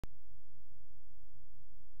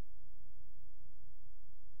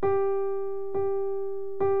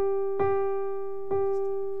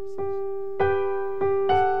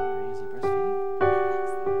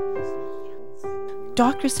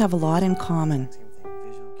Doctors have a lot in common.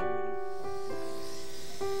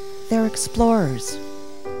 They're explorers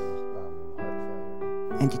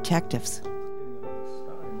and detectives.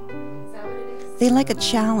 They like a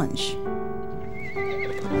challenge.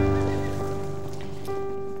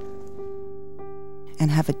 And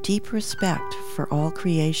have a deep respect for all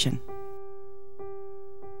creation.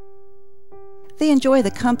 They enjoy the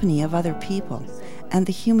company of other people and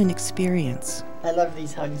the human experience. I love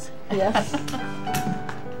these hugs. Yes.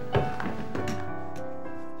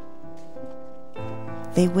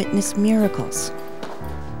 They witness miracles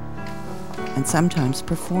and sometimes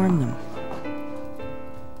perform them.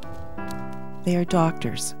 They are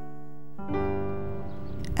doctors,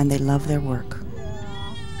 and they love their work.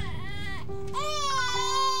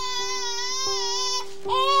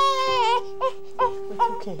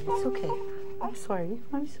 It's okay. I'm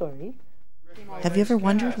sorry. Have you ever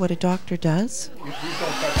wondered what a doctor does?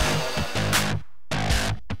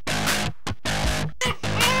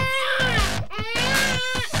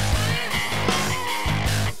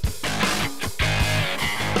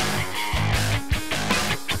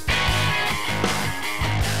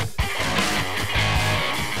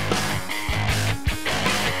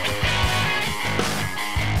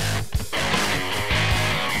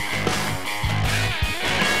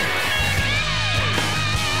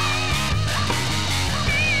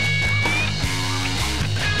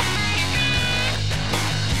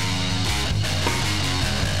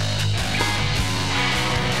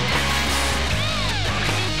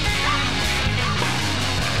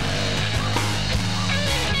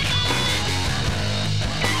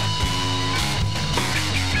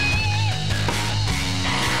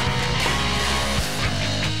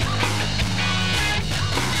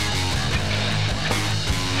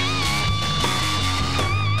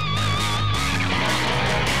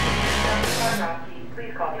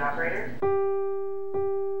 Please call the operator.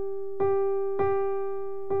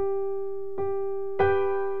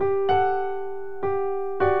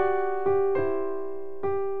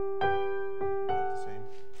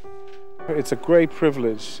 It's a great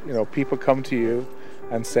privilege, you know, people come to you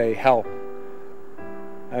and say help.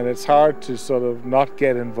 And it's hard to sort of not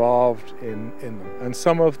get involved in them. And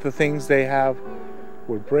some of the things they have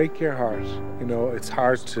would break your heart. You know, it's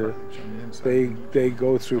hard to, they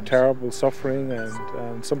go through terrible suffering,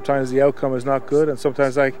 and sometimes the outcome is not good, and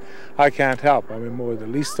sometimes I can't help. I mean, more the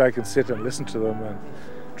least I can sit and listen to them and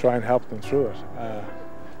try and help them through it.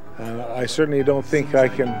 And I certainly don't think I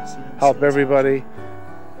can help everybody,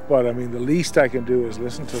 but I mean, the least I can do is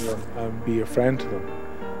listen to them and be a friend to them.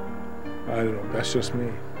 I don't know, that's just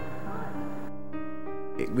me.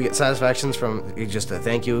 We get satisfactions from just a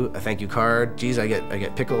thank you card. Geez, I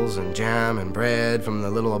get pickles and jam and bread from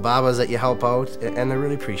the little ababas that you help out, and they're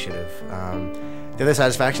really appreciative. The other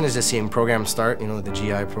satisfaction is just seeing programs start, you know, the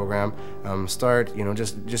GI program start, you know,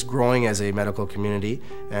 just growing as a medical community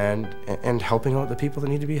and helping out the people that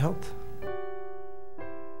need to be helped.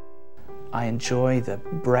 I enjoy the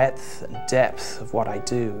breadth and depth of what I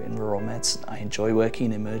do in rural medicine. I enjoy working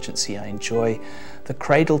in emergency. I enjoy the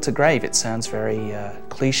cradle to grave. It sounds very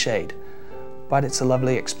cliched, but it's a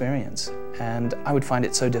lovely experience. And I would find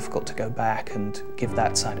it so difficult to go back and give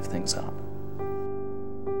that side of things up.